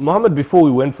 Mohammed, before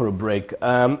we went for a break,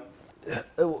 one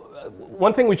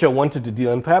thing which I wanted to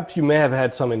deal, and perhaps you may have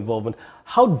had some involvement,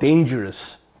 how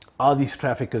dangerous are these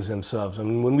traffickers themselves? I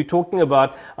mean, when we're talking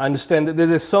about, I understand that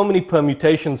there's so many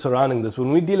permutations surrounding this.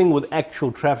 When we're dealing with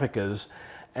actual traffickers,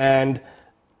 and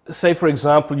say, for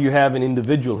example, you have an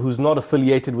individual who's not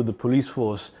affiliated with the police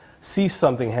force, sees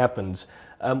something happens,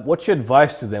 what's your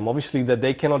advice to them? Obviously, that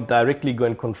they cannot directly go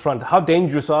and confront. How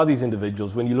dangerous are these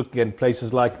individuals when you look at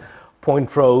places like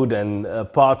Point Road and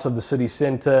parts of the city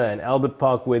centre and Albert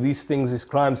Park, where these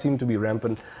crimes seem to be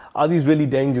rampant? Are these really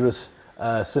dangerous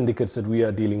syndicates that we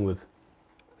are dealing with?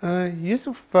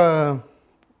 Yusuf, a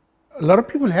lot of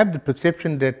people have the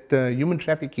perception that human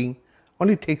trafficking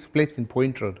only takes place in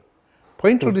Point Road.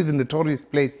 Point Road is a notorious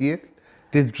place, yes.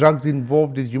 There's drugs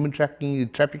involved, there's human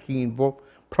trafficking involved,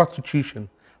 prostitution.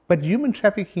 But human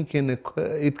trafficking can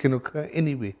occur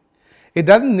anywhere. It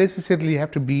doesn't necessarily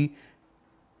have to be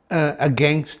a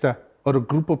gangster or a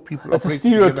group of people. That's a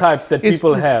stereotype that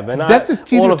people have, and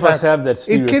all of us have that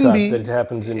stereotype that it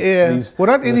happens in these.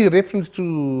 Without any reference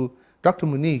to Dr.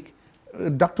 Monique,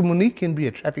 Dr. Monique can be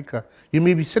a trafficker. You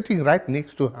may be sitting right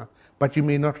next to her, but you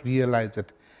may not realize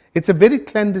it. It's a very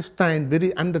clandestine,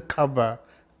 very undercover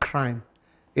crime.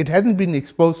 It hasn't been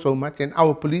exposed so much, and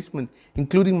our policemen,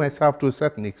 including myself to a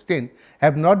certain extent,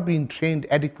 have not been trained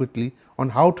adequately on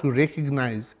how to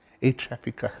recognize a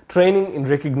trafficker. Training in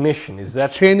recognition, is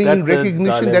that training in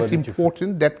recognition? That's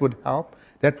important. That would help.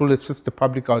 That will assist the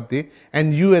public out there.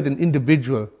 And you, as an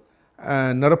individual,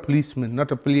 not a policeman,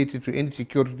 not affiliated to any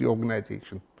security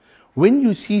organization, when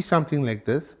you see something like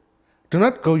this, do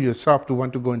not go yourself to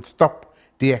want to go and stop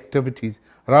the activities.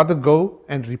 Rather go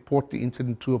and report the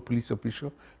incident to a police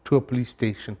official, to a police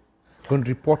station. Go and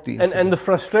report the incident. And the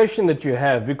frustration that you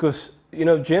have, because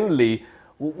generally,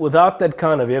 without that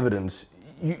kind of evidence,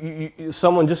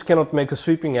 someone just cannot make a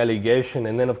sweeping allegation,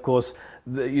 and then of course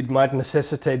it might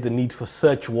necessitate the need for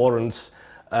search warrants.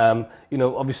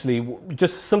 Obviously,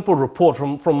 just simple report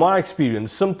from my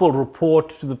experience, simple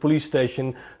report to the police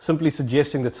station, simply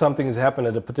suggesting that something has happened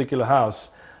at a particular house.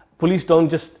 Police don't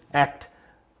just act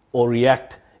or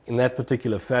react in that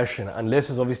particular fashion unless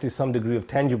there's obviously some degree of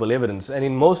tangible evidence. And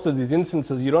in most of these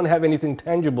instances, you don't have anything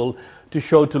tangible to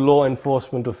show to law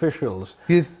enforcement officials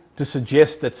to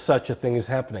suggest that such a thing is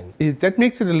happening. That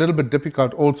makes it a little bit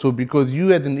difficult also, because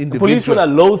you as an individual... Policemen are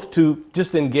loath to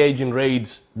just engage in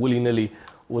raids willy-nilly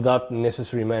without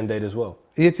necessary mandate as well.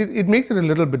 Yes, it makes it a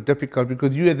little bit difficult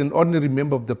because you as an ordinary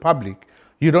member of the public,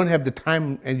 you don't have the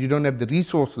time and you don't have the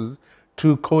resources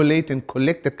to collate and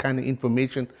collect the kind of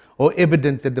information or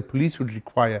evidence that the police would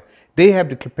require. They have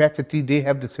the capacity, they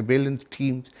have the surveillance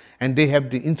teams, and they have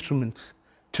the instruments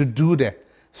to do that.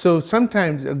 So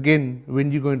sometimes, again,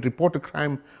 when you go and report a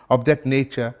crime of that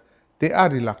nature, they are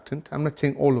reluctant. I'm not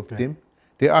saying all of them.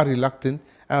 They are reluctant.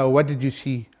 What did you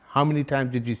see? How many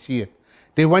times did you see it?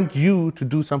 They want you to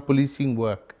do some policing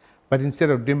work, but instead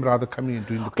of them rather coming and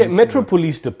doing the policing Metro work.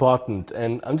 Police Department,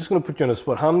 and I'm just going to put you on the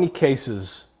spot. How many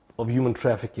cases of human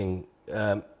trafficking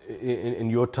in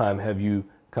your time have you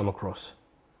come across?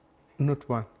 Not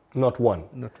one. Not one.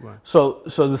 Not one. So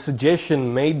the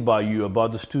suggestion made by you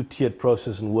about this two-tiered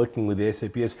process and working with the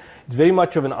SAPS, it's very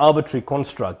much of an arbitrary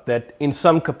construct that in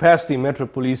some capacity Metro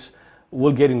Police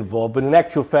will get involved, but in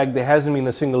actual fact there hasn't been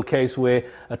a single case where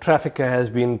a trafficker has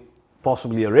been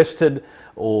possibly arrested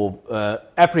or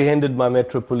apprehended by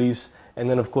Metro Police and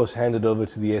then of course handed over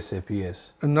to the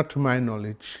SAPS. Not to my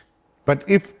knowledge. But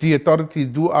if the authorities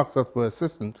do ask us for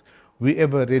assistance, we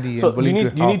ever ready So and willing to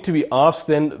help. you need to be asked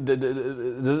then,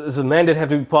 does a mandate have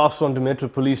to be passed on to Metro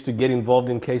Police to get involved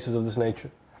in cases of this nature?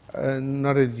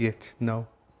 Not as yet, no.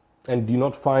 And do you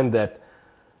not find that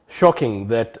shocking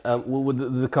that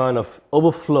with the kind of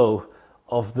overflow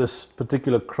of this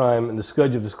particular crime and the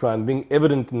scourge of this crime being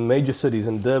evident in major cities,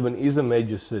 and Durban is a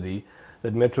major city,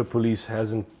 that Metro Police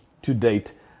hasn't to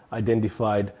date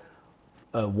identified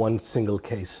one single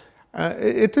case?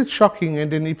 It is shocking,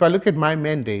 and then if I look at my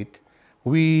mandate,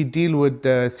 we deal with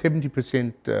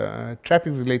 70%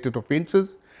 traffic-related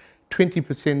offences,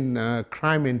 20%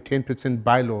 crime, and 10%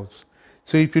 bylaws.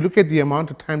 So if you look at the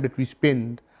amount of time that we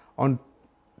spend on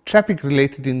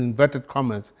traffic-related, in inverted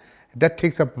commas, that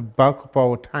takes up a bulk of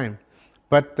our time.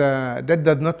 But that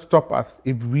does not stop us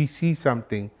if we see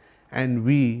something and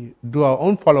we do our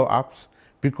own follow-ups,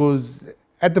 because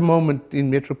at the moment in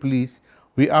Metro Police,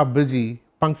 we are busy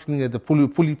functioning as a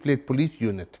fully fledged police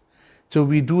unit. So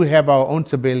we do have our own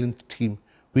surveillance team.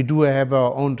 We do have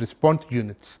our own response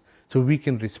units, so we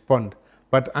can respond.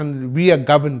 But we are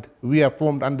governed, we are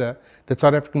formed under the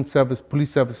South African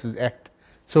Police Services Act.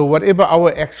 So whatever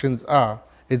our actions are,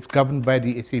 it's governed by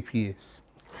the SAPS.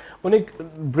 Monique,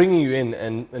 bringing you in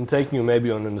and taking you maybe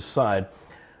on an aside,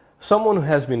 someone who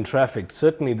has been trafficked,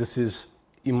 certainly this is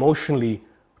emotionally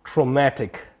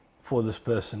traumatic for this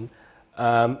person.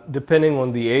 Depending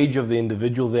on the age of the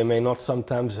individual, they may not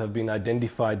sometimes have been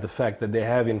identified the fact that they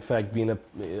have in fact been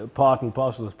a part and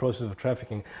parcel of this process of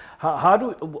trafficking. How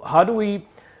do we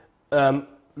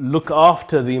look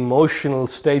after the emotional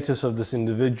status of this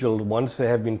individual once they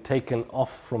have been taken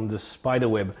off from the spider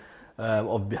web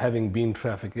of having been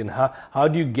trafficked? And how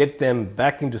do you get them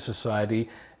back into society?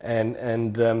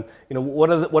 And what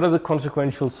are the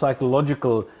consequential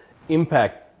psychological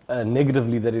impact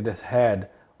negatively that it has had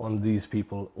on these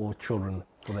people, or children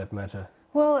for that matter?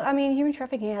 Well, I mean, human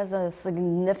trafficking has a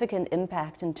significant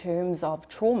impact in terms of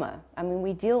trauma. I mean,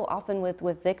 we deal often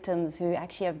with victims who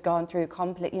actually have gone through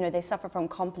complex, they suffer from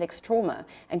complex trauma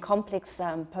and complex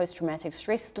post-traumatic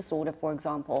stress disorder, for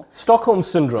example. Stockholm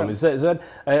syndrome, is that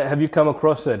have you come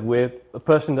across that, where a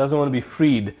person doesn't want to be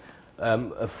freed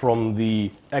from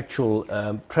the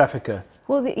actual trafficker?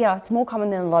 Well, yeah, it's more common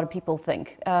than a lot of people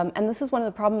think. And this is one of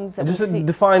the problems that just we see.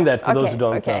 Define that for those who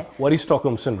don't know. What is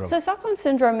Stockholm syndrome? So Stockholm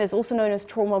syndrome is also known as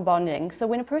trauma bonding. So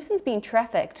when a person's being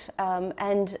trafficked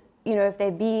and if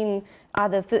they've been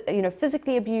either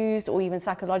physically abused or even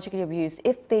psychologically abused,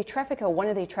 if their trafficker, one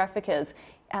of their traffickers,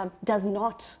 does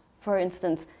not, for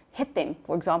instance, hit them,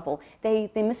 for example, they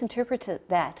misinterpret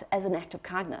that as an act of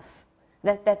kindness.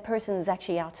 That person is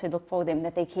actually out to look for them,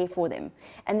 that they care for them.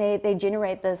 And they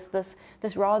generate this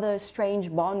rather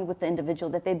strange bond with the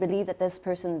individual, that they believe that this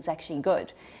person is actually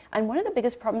good. And one of the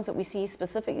biggest problems that we see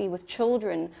specifically with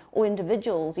children or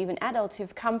individuals, even adults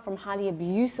who've come from highly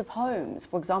abusive homes,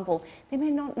 for example, they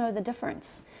may not know the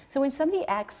difference. So when somebody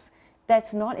acts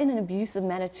that's not in an abusive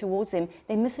manner towards them,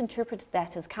 they misinterpret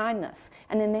that as kindness,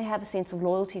 and then they have a sense of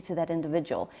loyalty to that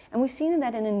individual. And we've seen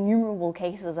that in innumerable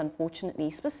cases, unfortunately,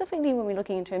 specifically when we're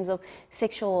looking in terms of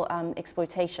sexual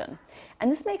exploitation.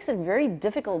 And this makes it very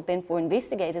difficult then for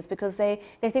investigators, because they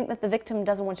think that the victim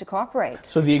doesn't want to cooperate.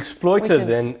 So the exploiter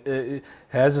then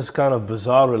has this kind of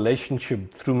bizarre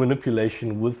relationship through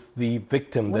manipulation with the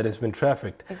victim that has been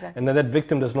trafficked. Exactly. And then that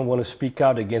victim does not want to speak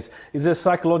out against. Is this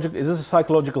a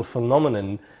psychological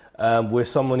phenomenon where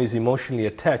someone is emotionally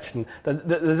attached? And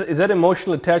is that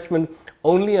emotional attachment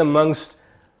only amongst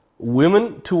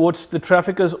women towards the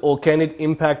traffickers, or can it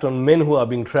impact on men who are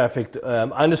being trafficked? I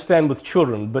understand with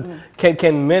children, but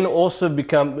can men also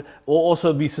become or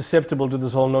also be susceptible to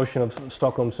this whole notion of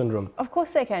Stockholm syndrome? Of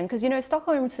course they can, because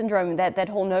Stockholm syndrome, that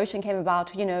whole notion came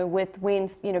about with when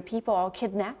people are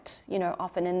kidnapped,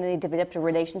 often, and they developed a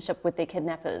relationship with their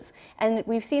kidnappers, and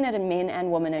we've seen it in men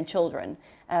and women and children.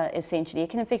 Essentially, it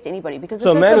can affect anybody because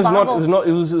so it's a man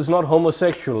is not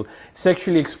homosexual,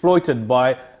 sexually exploited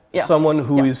by someone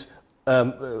who is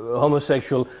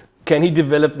homosexual. Can he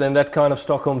develop then that kind of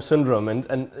Stockholm syndrome,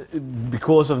 and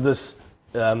because of this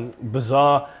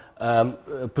bizarre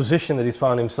position that he's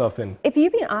found himself in? If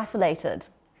you've been isolated,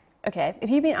 if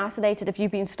you've been isolated, if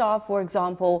you've been starved, for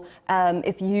example,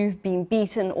 if you've been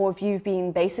beaten, or if you've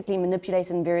been basically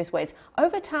manipulated in various ways,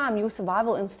 over time your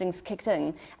survival instincts kicked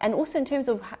in, and also in terms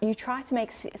of you try to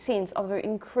make sense of an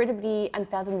incredibly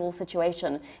unfathomable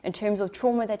situation in terms of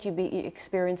trauma that you'd be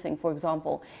experiencing, for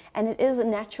example. And it is a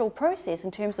natural process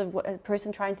in terms of a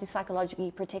person trying to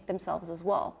psychologically protect themselves as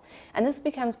well. And this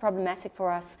becomes problematic for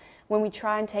us when we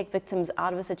try and take victims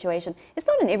out of a situation. It's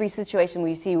not in every situation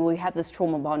where we have this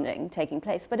trauma bonding taking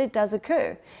place, but it does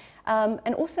occur.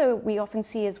 And also we often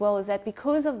see as well is that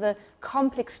because of the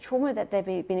complex trauma that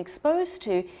they've been exposed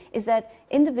to, is that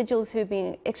individuals who've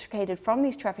been extricated from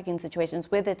these trafficking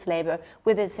situations, whether it's labor,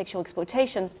 whether it's sexual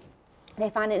exploitation, they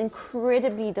find it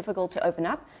incredibly difficult to open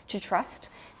up, to trust.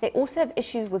 They also have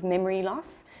issues with memory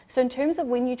loss. So in terms of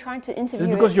when you're trying to interview...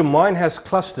 It's because your mind has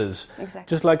clusters.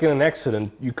 Exactly. Just like in an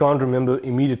accident, you can't remember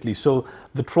immediately. So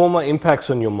the trauma impacts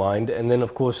on your mind, and then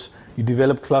of course you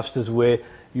develop clusters where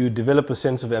you develop a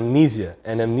sense of amnesia,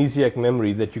 an amnesiac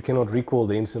memory that you cannot recall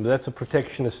the incident. That's a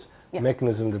protectionist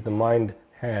mechanism that the mind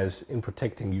has in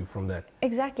protecting you from that.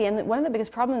 Exactly, and one of the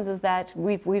biggest problems is that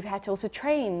we've had to also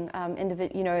train,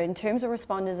 in terms of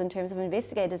responders, in terms of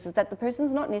investigators, is that the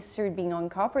person's not necessarily being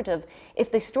non-cooperative.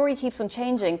 If the story keeps on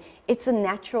changing, it's a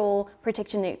natural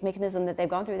protection mechanism that they've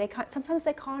gone through. Sometimes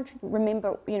they can't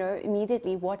remember,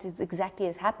 immediately what exactly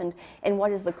has happened and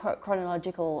what is the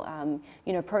chronological,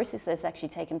 process that's actually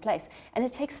taken place. And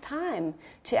it takes time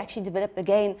to actually develop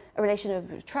again a relation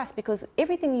of trust, because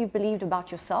everything you've believed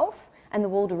about yourself and the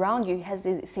world around you has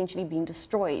essentially been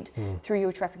destroyed through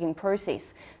your trafficking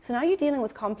process. So now you're dealing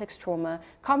with complex trauma,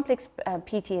 complex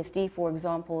PTSD, for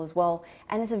example, as well,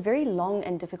 and it's a very long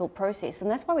and difficult process.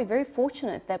 And that's why we're very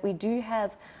fortunate that we do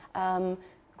have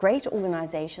great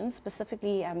organizations,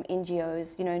 specifically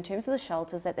NGOs, in terms of the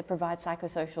shelters, that they provide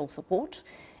psychosocial support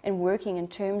and working in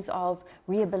terms of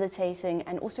rehabilitating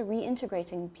and also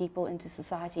reintegrating people into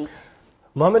society.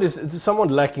 Mohammed, is somewhat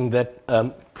lacking that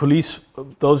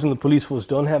those in the police force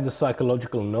don't have the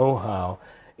psychological know-how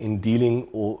in dealing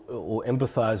or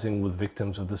empathizing with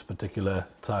victims of this particular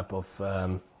type of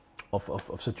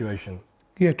situation.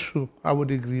 Yeah, true. I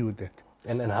would agree with that.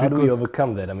 And how do we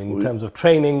overcome that? I mean, in terms of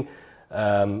training,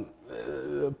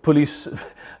 police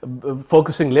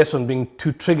focusing less on being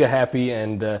too trigger happy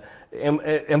and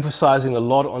emphasizing a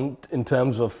lot in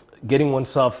terms of getting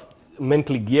oneself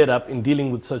mentally geared up in dealing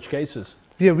with such cases.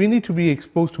 Yeah, we need to be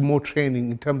exposed to more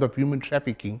training in terms of human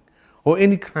trafficking, or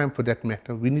any crime for that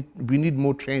matter. We need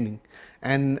more training.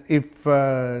 And if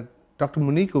Dr.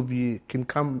 Monique can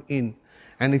come in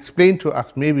and explain to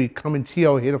us, maybe come and see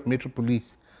our head of Metro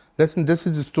Police. Listen, this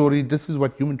is the story, this is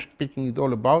what human trafficking is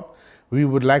all about. We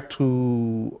would like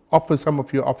to offer some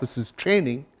of your officers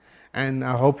training, and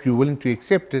I hope you're willing to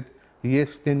accept it.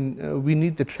 Yes, then we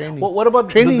need the training. Well, what about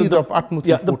training is of utmost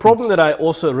importance. The problem that I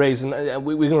also raise, and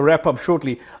we're going to wrap up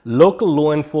shortly, local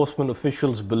law enforcement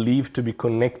officials believed to be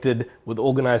connected with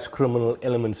organized criminal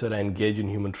elements that are engaged in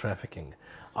human trafficking.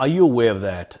 Are you aware of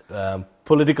that?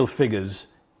 Political figures,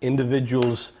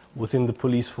 individuals within the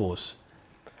police force?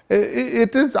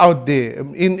 It is out there.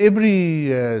 In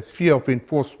every sphere of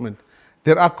enforcement,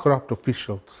 there are corrupt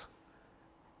officials.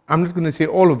 I'm not going to say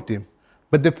all of them,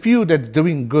 but the few that's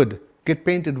doing good get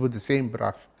painted with the same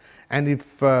brush. And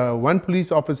if one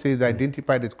police officer is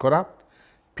identified as corrupt,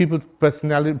 people's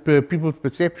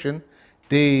perception,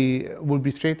 they will be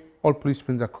straight, all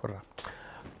policemen are corrupt.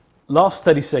 Last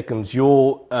 30 seconds,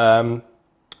 your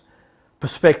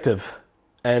perspective,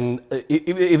 and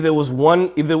if there was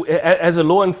one, as a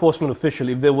law enforcement official,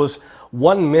 if there was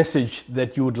one message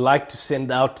that you would like to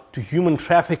send out to human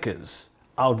traffickers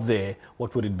out there,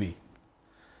 what would it be?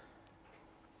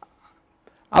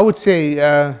 I would say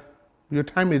your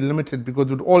time is limited, because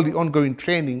with all the ongoing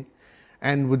training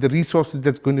and with the resources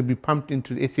that's going to be pumped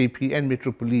into the SAP and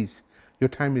Metro Police, your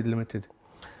time is limited.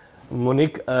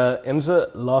 Monique, Emza,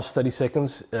 last 30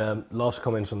 seconds, last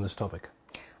comments on this topic.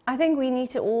 I think we need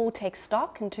to all take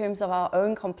stock in terms of our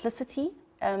own complicity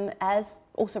as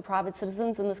also private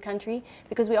citizens in this country,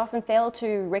 because we often fail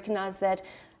to recognize that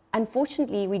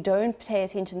unfortunately we don't pay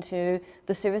attention to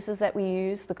the services that we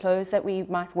use, the clothes that we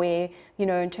might wear, you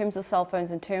know, in terms of cell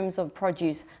phones, in terms of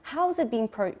produce. How is it being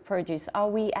produced? Are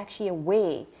we actually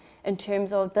aware in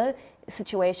terms of the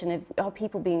situation? Are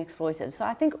people being exploited? So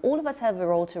I think all of us have a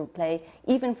role to play,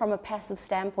 even from a passive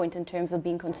standpoint, in terms of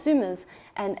being consumers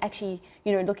and actually,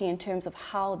 you know, looking in terms of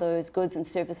how those goods and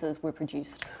services were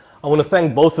produced. I want to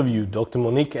thank both of you, Dr.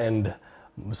 Monique and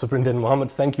Superintendent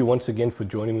Mohammed. Thank you once again for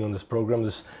joining me on this program,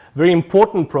 this very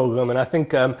important program, and I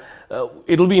think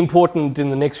it'll be important in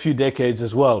the next few decades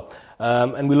as well.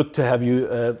 And we look to have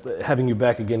you, having you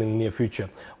back again in the near future.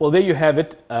 Well, there you have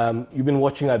it. You've been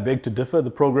watching I Beg to Differ.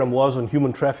 The program was on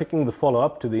human trafficking, the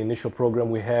follow-up to the initial program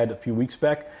we had a few weeks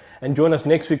back. And join us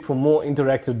next week for more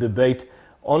interactive debate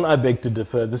on I Beg to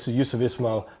Differ. This is Yusuf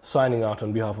Ismail signing out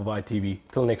on behalf of ITV.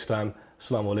 Till next time,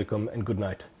 Assalamu alaikum and good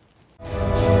night.